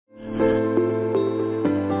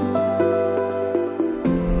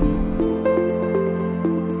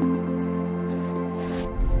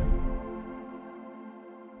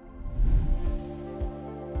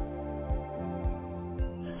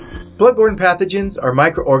Bloodborne pathogens are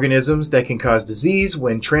microorganisms that can cause disease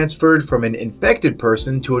when transferred from an infected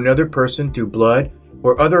person to another person through blood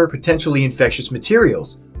or other potentially infectious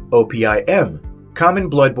materials, OPIM. Common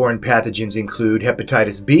bloodborne pathogens include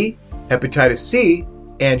hepatitis B, hepatitis C,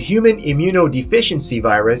 and human immunodeficiency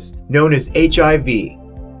virus known as HIV.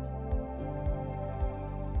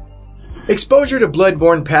 Exposure to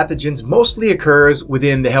bloodborne pathogens mostly occurs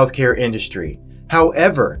within the healthcare industry.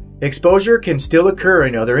 However, exposure can still occur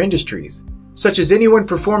in other industries, such as anyone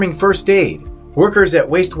performing first aid, workers at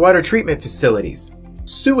wastewater treatment facilities,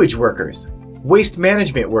 sewage workers, waste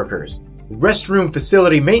management workers, restroom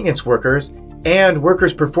facility maintenance workers, and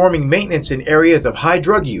workers performing maintenance in areas of high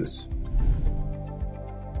drug use.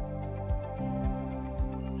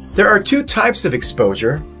 There are two types of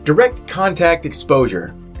exposure: direct contact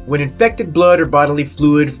exposure, when infected blood or bodily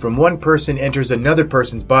fluid from one person enters another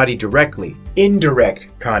person's body directly; indirect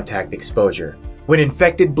contact exposure, when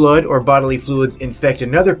infected blood or bodily fluids infect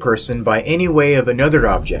another person by any way of another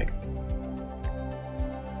object.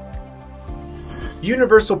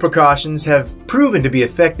 Universal precautions have proven to be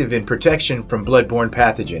effective in protection from bloodborne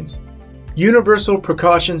pathogens. Universal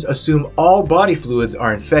precautions assume all body fluids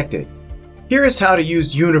are infected. Here is how to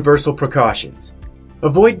use universal precautions.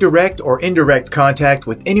 Avoid direct or indirect contact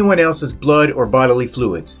with anyone else's blood or bodily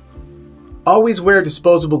fluids. Always wear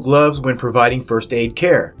disposable gloves when providing first aid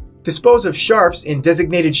care. Dispose of sharps in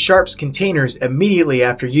designated sharps containers immediately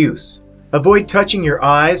after use. Avoid touching your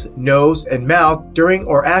eyes, nose, and mouth during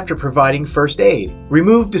or after providing first aid.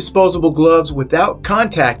 Remove disposable gloves without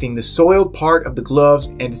contacting the soiled part of the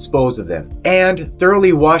gloves and dispose of them. And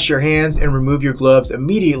thoroughly wash your hands and remove your gloves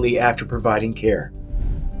immediately after providing care.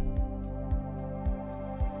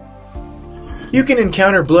 You can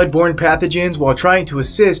encounter bloodborne pathogens while trying to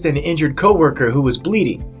assist an injured coworker who is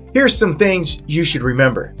bleeding. Here's some things you should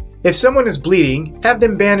remember. If someone is bleeding, have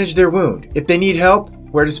them bandage their wound. If they need help,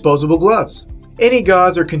 wear disposable gloves. Any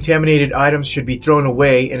gauze or contaminated items should be thrown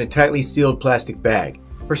away in a tightly sealed plastic bag.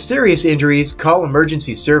 For serious injuries, call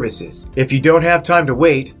emergency services. If you don't have time to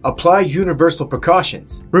wait, apply universal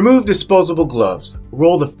precautions. Remove disposable gloves.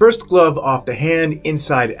 Roll the first glove off the hand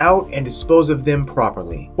inside out and dispose of them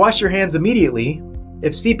properly. Wash your hands immediately.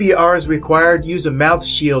 If CPR is required, use a mouth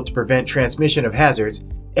shield to prevent transmission of hazards,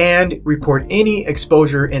 and report any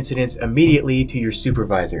exposure incidents immediately to your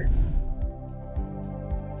supervisor.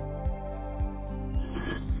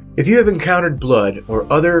 If you have encountered blood or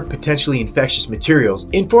other potentially infectious materials,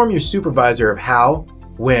 inform your supervisor of how,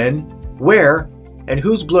 when, where, and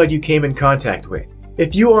whose blood you came in contact with.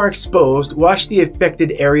 If you are exposed, wash the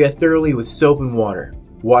affected area thoroughly with soap and water.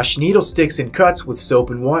 Wash needle sticks and cuts with soap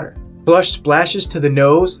and water. Flush splashes to the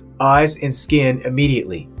nose, eyes, and skin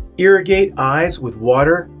immediately. Irrigate eyes with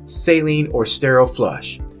water, saline, or sterile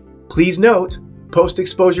flush. Please note,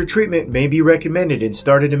 post-exposure treatment may be recommended and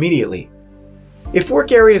started immediately. If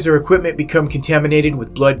work areas or equipment become contaminated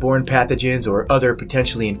with bloodborne pathogens or other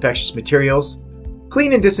potentially infectious materials,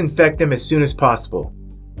 clean and disinfect them as soon as possible.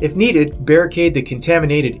 If needed, barricade the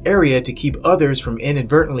contaminated area to keep others from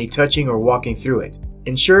inadvertently touching or walking through it.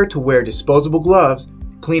 Ensure to wear disposable gloves to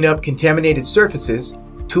clean up contaminated surfaces,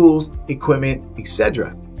 tools, equipment,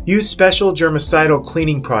 etc. Use special germicidal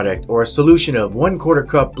cleaning product or a solution of 1/4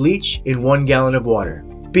 cup bleach in 1 gallon of water.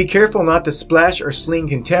 Be careful not to splash or sling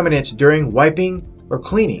contaminants during wiping or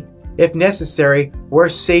cleaning. If necessary, wear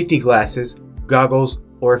safety glasses, goggles,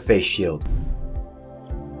 or a face shield.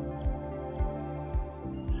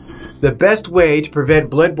 The best way to prevent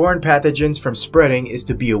bloodborne pathogens from spreading is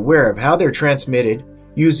to be aware of how they're transmitted,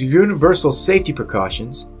 use universal safety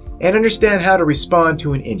precautions, and understand how to respond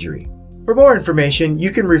to an injury. For more information,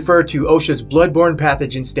 you can refer to OSHA's Bloodborne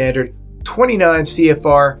Pathogen Standard 29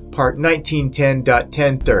 CFR Part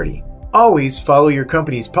 1910.1030. Always follow your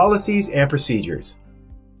company's policies and procedures.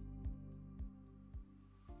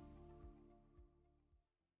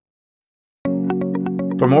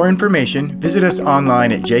 For more information, visit us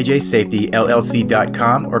online at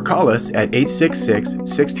jjsafetyllc.com or call us at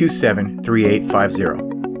 866-627-3850.